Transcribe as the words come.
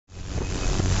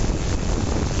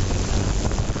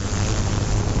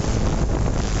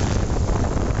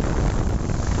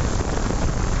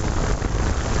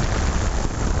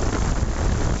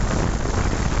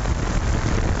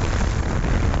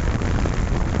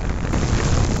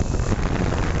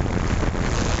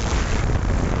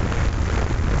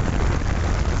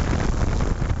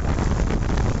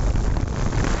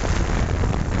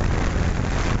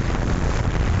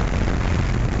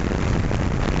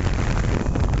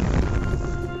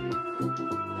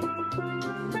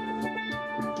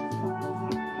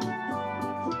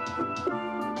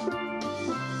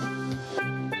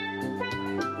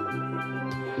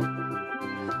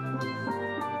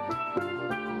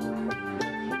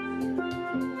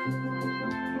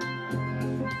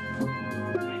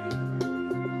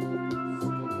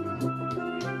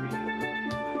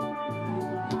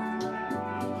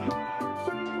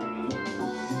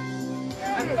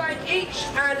each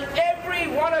and every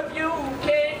one of you who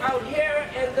came out here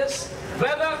in this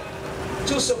weather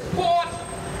to support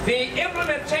the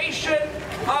implementation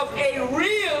of a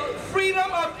real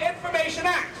Freedom of Information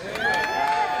Act.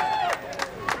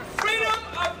 Freedom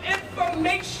of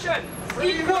information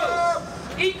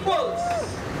equals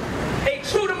a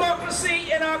true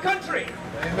democracy in our country.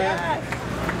 Amen.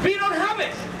 We don't have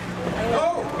it.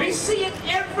 No. We see it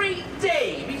every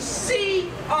day. We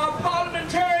see our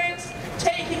parliamentarians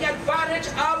taking advantage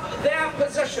of their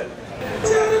position.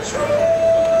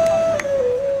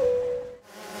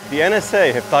 The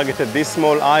NSA have targeted this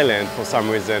small island for some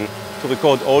reason to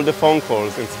record all the phone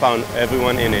calls and found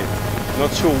everyone in it.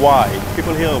 Not sure why.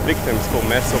 People here are victims for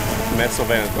mass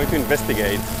surveillance. Going to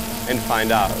investigate and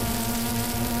find out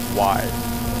why.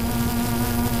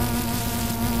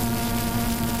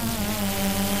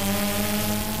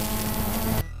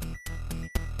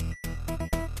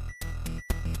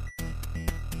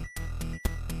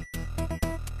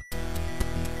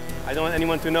 I don't want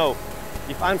anyone to know.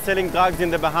 If I'm selling drugs in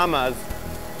the Bahamas,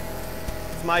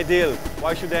 it's my deal.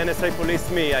 Why should the NSA police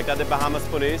me? I got the Bahamas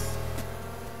police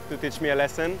to teach me a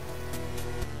lesson.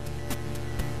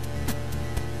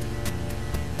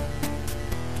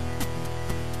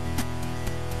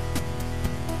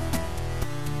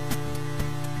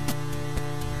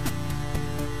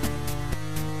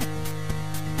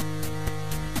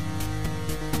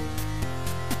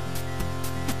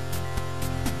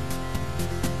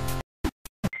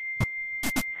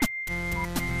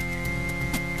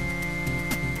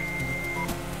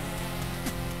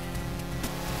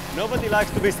 Nobody likes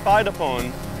to be spied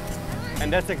upon,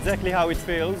 and that's exactly how it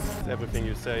feels. Everything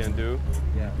you say and do.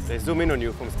 Yeah. They zoom in on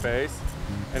you from space,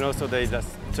 and also they just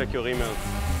check your emails.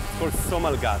 It's called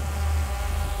Somalgat.